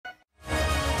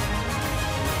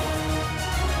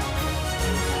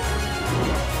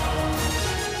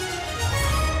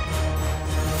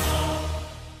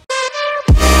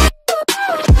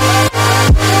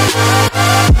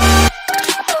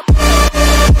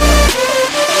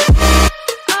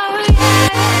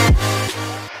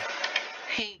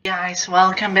guys,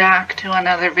 welcome back to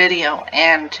another video,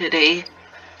 and today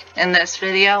in this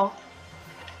video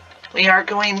we are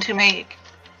going to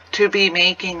be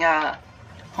making a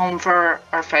home for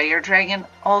our fire dragon.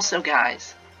 Also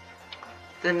guys,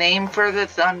 the name for the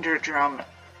thunder drum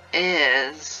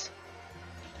is,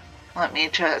 let me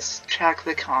just check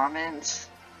the comments.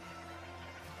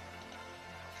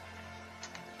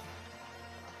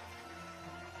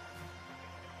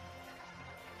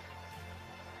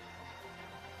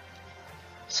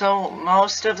 So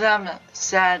most of them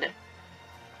said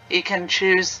you can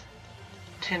choose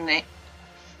to name,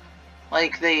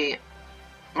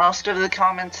 most of the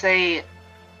comments say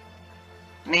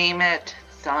name it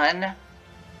Sun.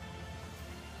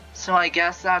 So I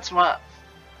guess that's what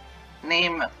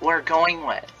name we're going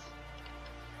with.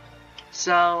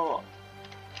 So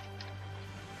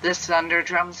this thunder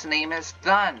drum's name is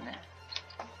Thun.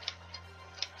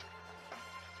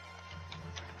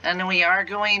 And we are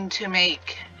going to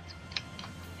make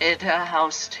it a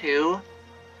house too.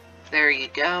 There you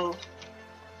go.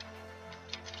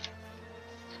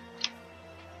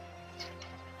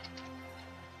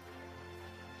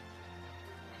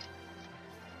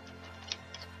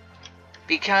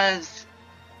 Because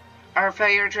our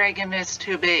fire dragon is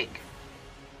too big.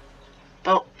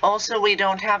 But also we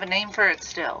don't have a name for it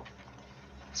still.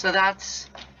 So that's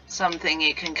something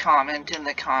you can comment in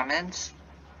the comments.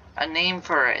 A name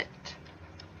for it.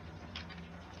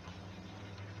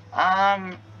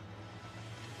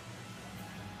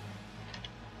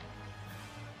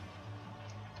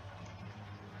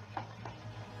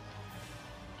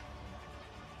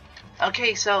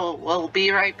 Okay, so we'll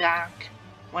be right back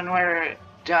when we're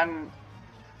done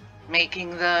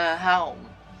making the home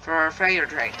for our fire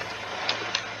dragon.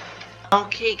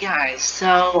 Okay guys,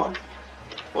 so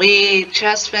we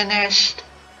just finished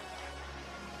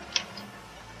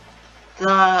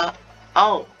the,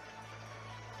 oh,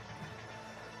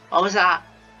 what was that?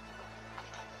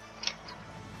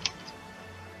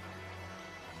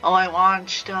 Oh, I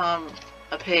launched a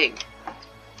pig.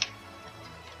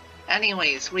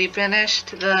 Anyways, we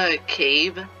finished the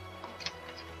cave,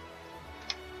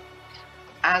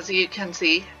 as you can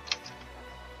see.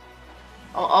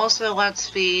 Oh, also let's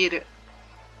feed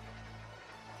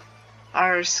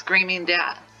our screaming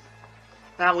death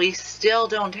that we still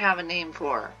don't have a name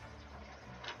for.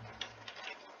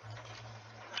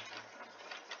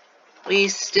 We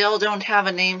still don't have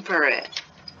a name for it.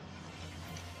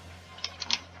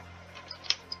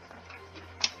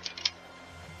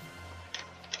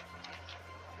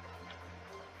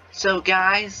 So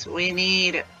guys, we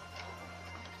need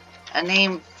a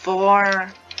name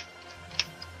for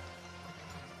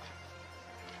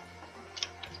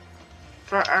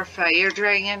our fire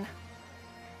dragon,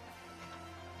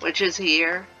 which is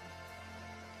here.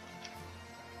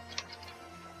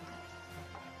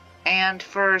 And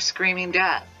for Screaming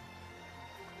Death.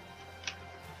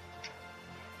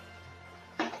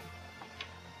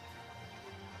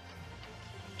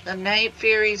 The Night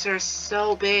Furies are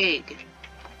so big.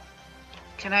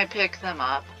 Can I pick them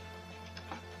up?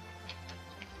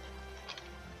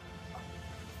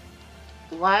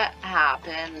 What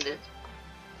happened?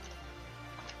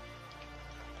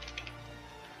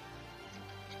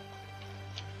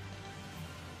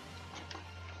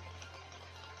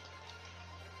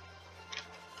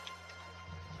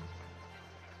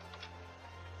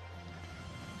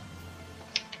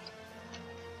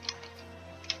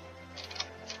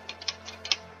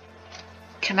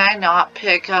 Can I not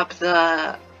pick up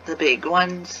the big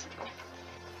ones?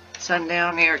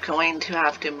 Sundown, you're going to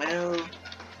have to move.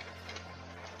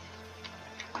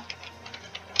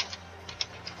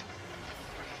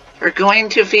 We're going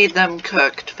to feed them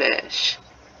cooked fish.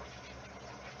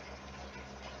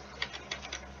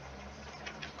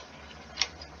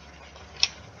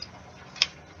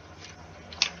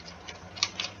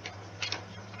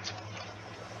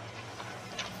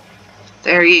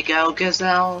 There you go,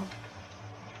 Gazelle.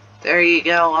 There you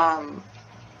go,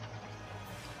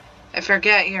 I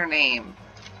forget your name.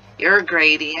 You're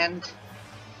Gradient.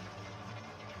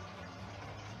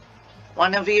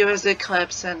 One of you is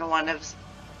Eclipse and one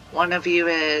of you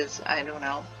is, I don't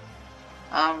know.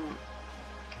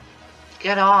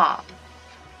 Get off.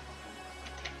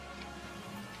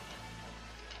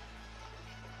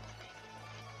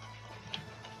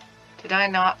 Did I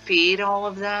not feed all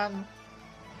of them?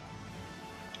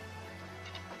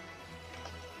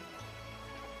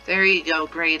 There you go,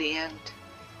 Gradient.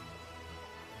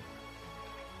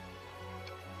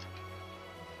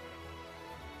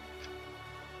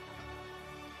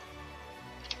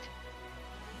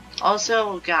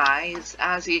 Also, guys,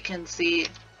 as you can see,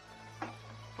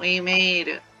 we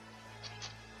made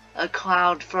a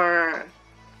cloud for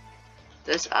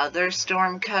this other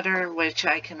storm cutter, which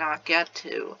I cannot get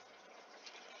to.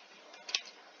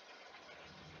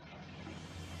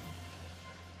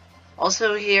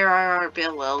 Also, here are our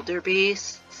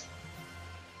bewilderbeasts.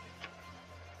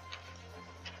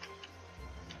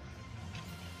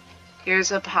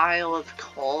 Here's a pile of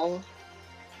coal.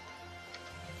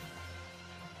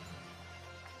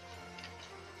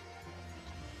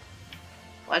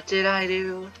 What did I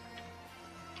do?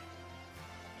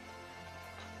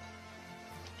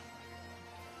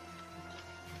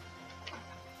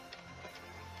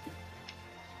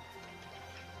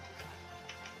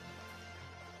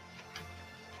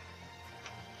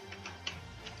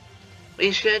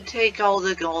 We should take all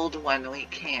the gold when we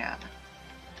can.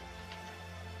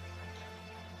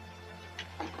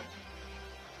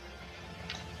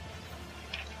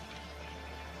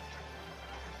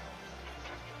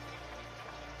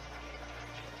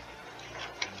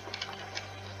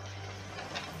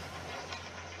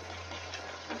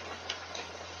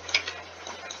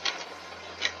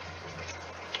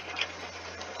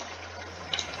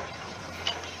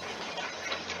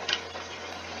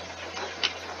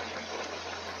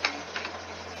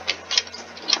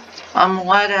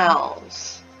 What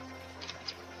else?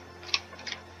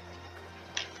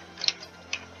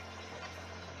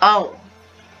 Oh,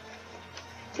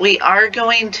 we are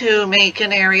going to make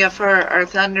an area for our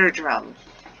thunder drum.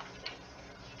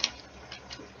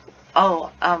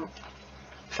 Oh,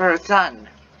 for Thun,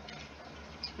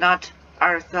 not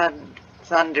our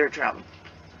thunder drum.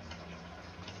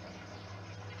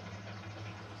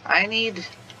 I need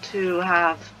to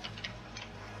have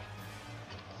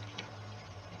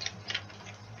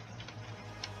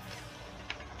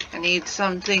need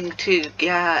something to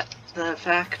get the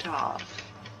effect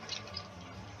off.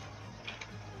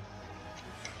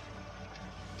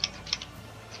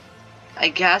 I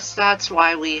guess that's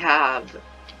why we have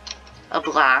a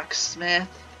blacksmith.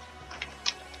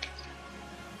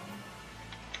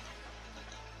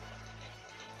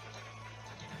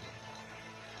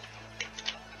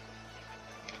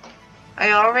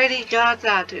 I already got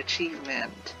that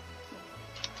achievement.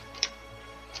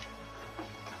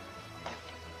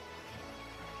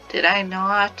 Did I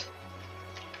not?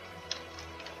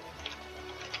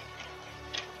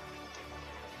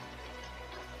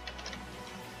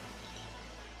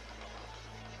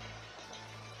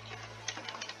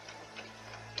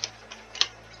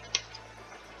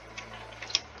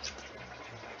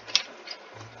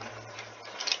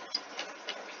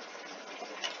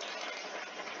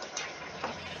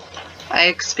 I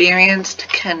experienced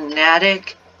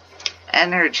kinetic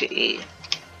energy.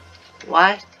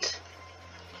 What?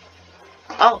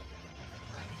 Oh.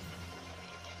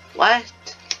 What?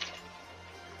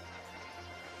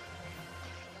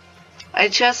 I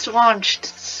just launched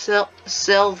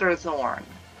Silverthorn,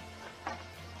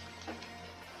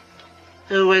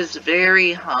 who was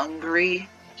very hungry.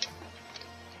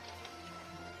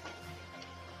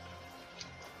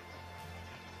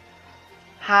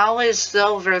 How is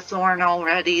Silverthorn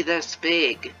already this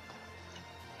big?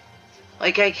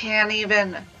 Like, I can't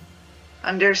even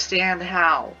understand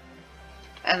how.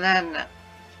 And then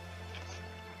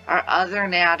our other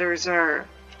natters are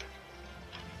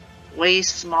way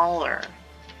smaller.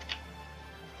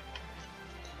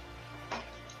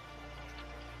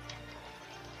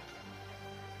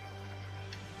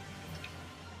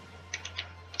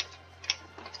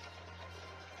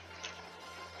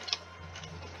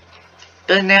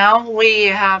 But now we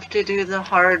have to do the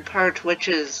hard part, which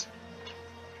is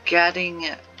getting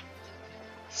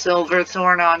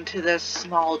Silverthorn onto this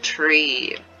small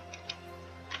tree.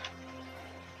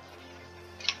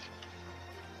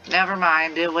 Never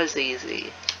mind, it was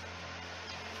easy.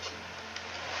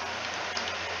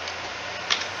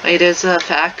 Wait, is the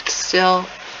effect still?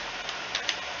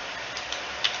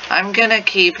 I'm gonna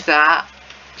keep that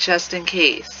just in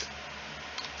case.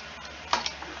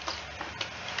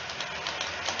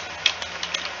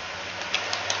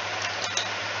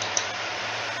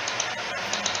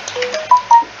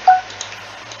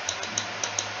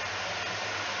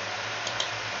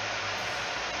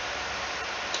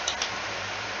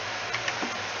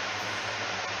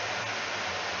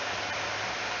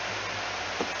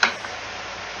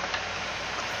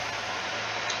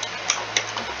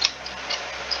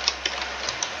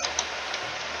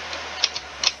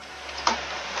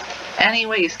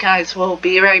 Anyways, guys, we'll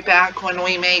be right back when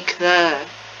we make the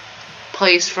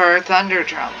place for our thunder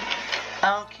drum.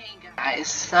 Okay, guys,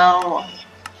 so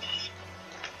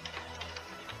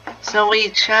we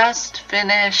just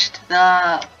finished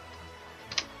the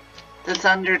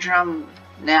thunder drum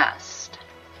nest.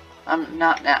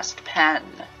 Not nest, pen.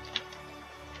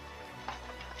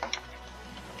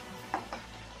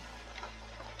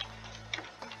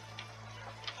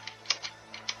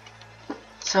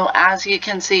 So as you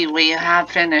can see, we have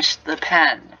finished the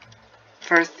pen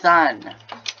for Thun.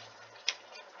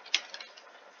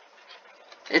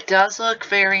 It does look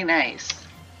very nice.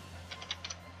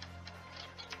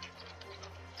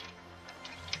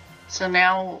 So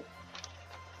now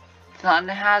Thun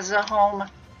has a home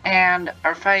and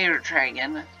our fire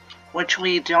dragon, which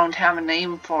we don't have a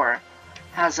name for,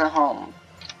 has a home,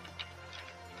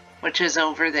 which is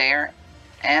over there,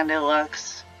 and it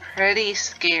looks pretty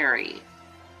scary.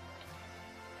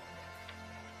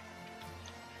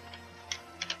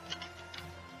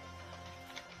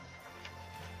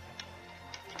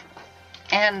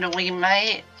 And we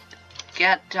might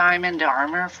get diamond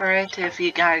armor for it if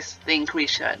you guys think we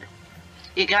should.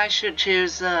 You guys should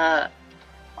choose the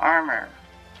armor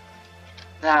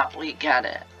that we get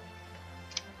it.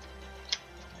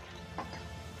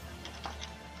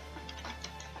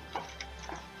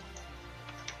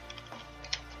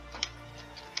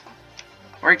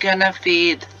 We're gonna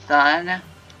feed Thun.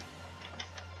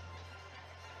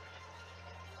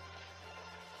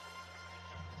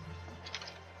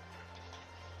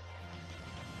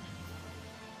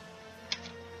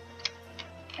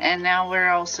 And now we're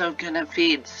also gonna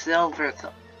feed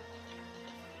Silverthorn.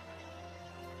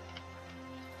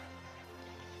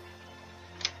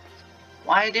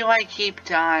 Why do I keep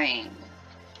dying?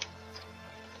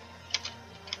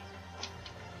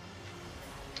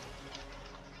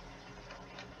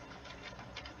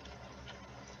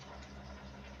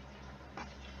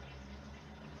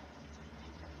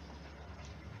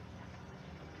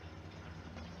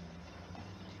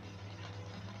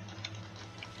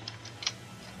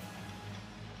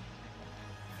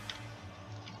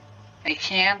 I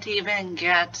can't even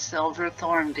get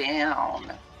Silverthorn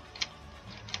down.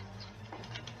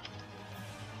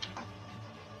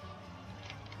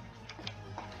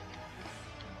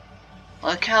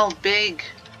 Look how big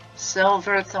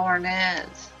Silverthorn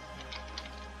is.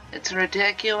 It's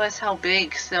ridiculous how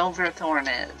big Silverthorn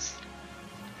is.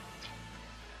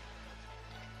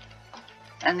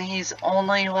 And he's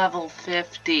only level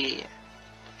 50.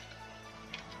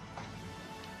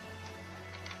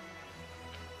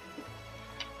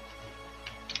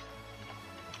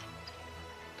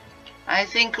 I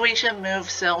think we should move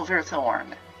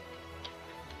Silverthorn.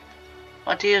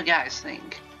 What do you guys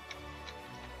think?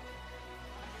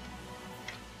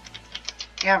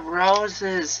 Yeah, Rose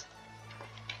is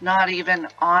not even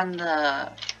on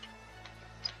the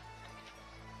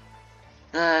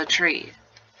tree.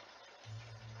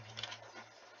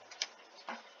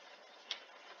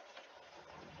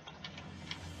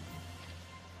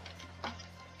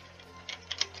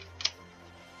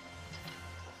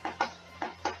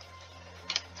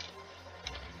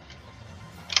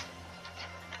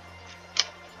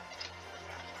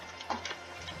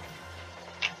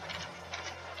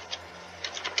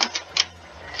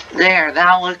 There,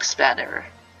 that looks better.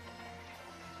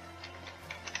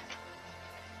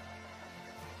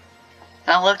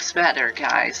 That looks better,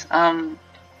 guys. Now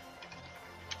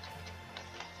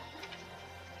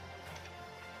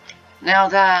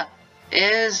that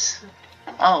is...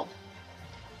 Oh.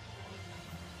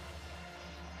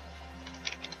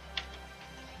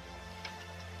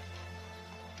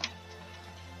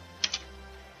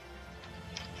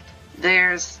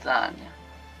 There's Thun.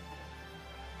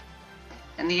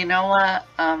 And you know what?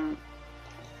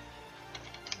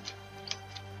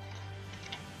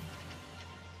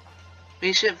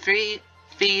 We should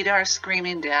feed our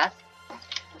Screaming Death.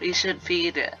 We should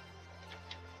feed it.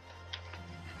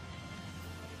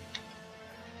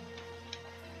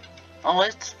 Oh,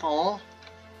 it's full.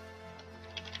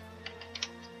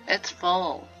 It's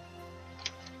full.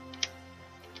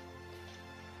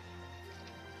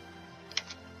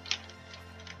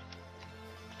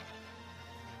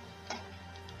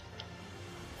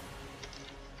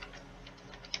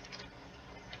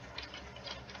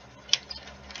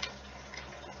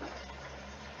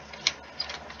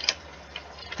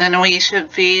 Then we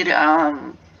should feed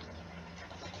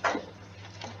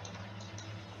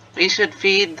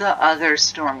the other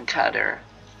Stormcutter.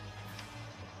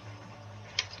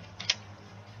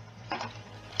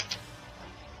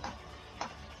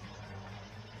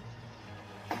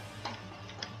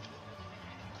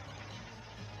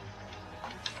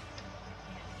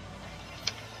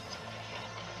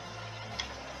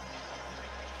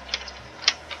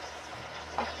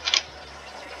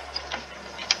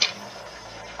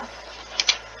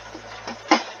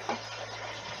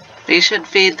 We should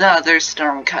feed the other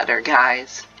Stormcutter,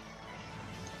 guys.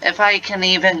 If I can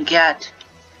even get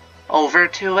over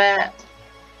to it.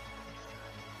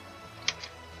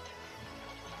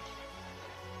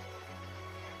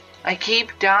 I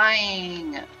keep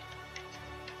dying.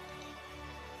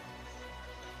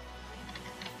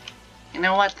 You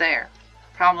know what? There.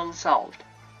 Problem solved.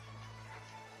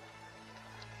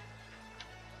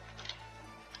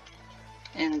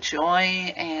 Enjoy,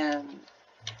 and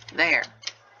there.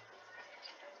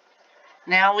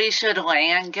 Now we should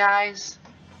land, guys.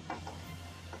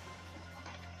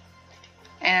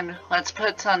 And let's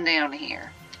put some down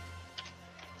here.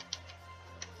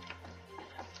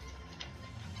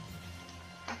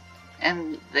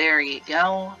 And there you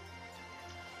go.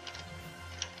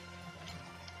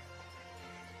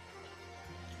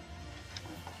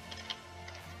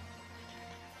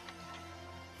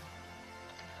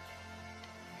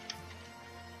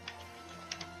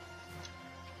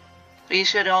 We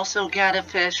should also get a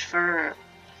fish for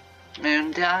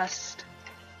moon dust.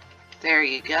 There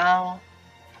you go.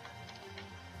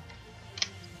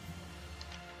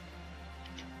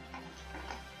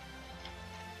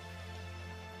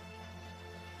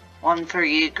 One for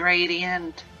you,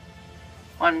 Gradient.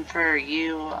 One for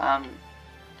you, I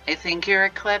think you're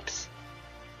Eclipse.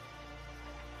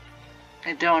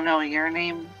 I don't know your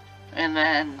name. And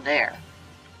then there.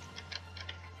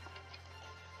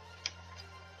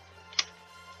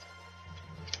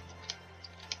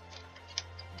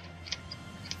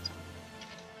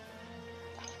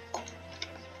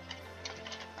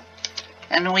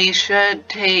 And we should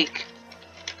take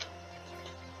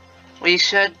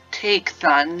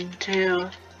Thun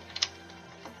to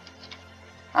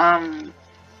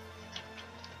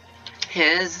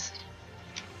his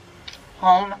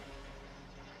home,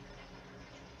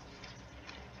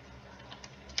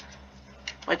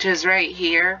 which is right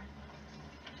here.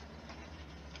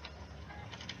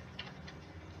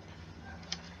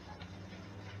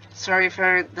 Sorry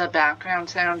for the background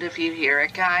sound if you hear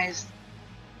it, guys.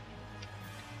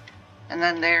 And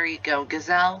then there you go,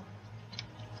 Gazelle.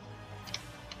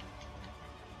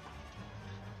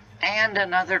 And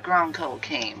another Grunkle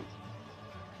came.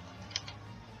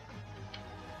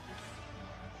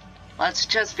 Let's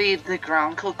just feed the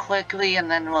Grunkle quickly and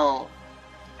then we'll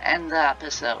end the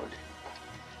episode.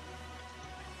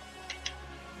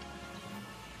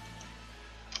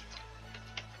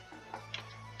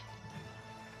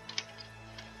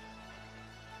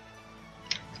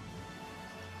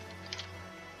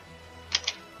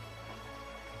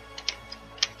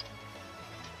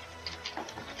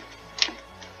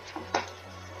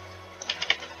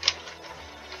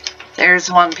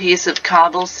 There's one piece of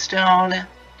cobblestone.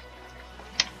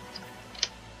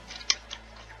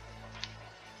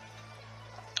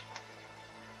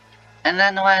 And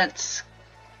then let's...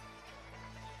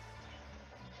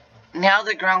 Now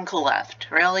the Grunkle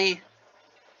left. Really?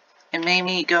 It made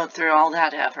me go through all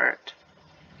that effort.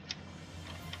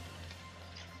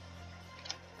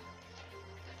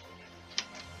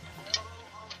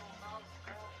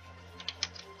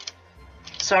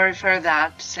 Sorry for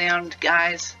that sound,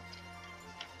 guys.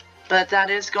 But that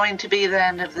is going to be the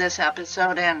end of this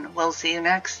episode, and we'll see you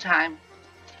next time.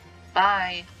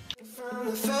 Bye. From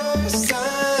the first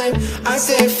time, I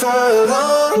stayed for a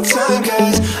long time,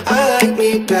 'cause I like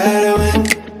me better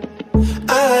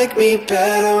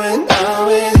when I'm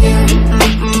with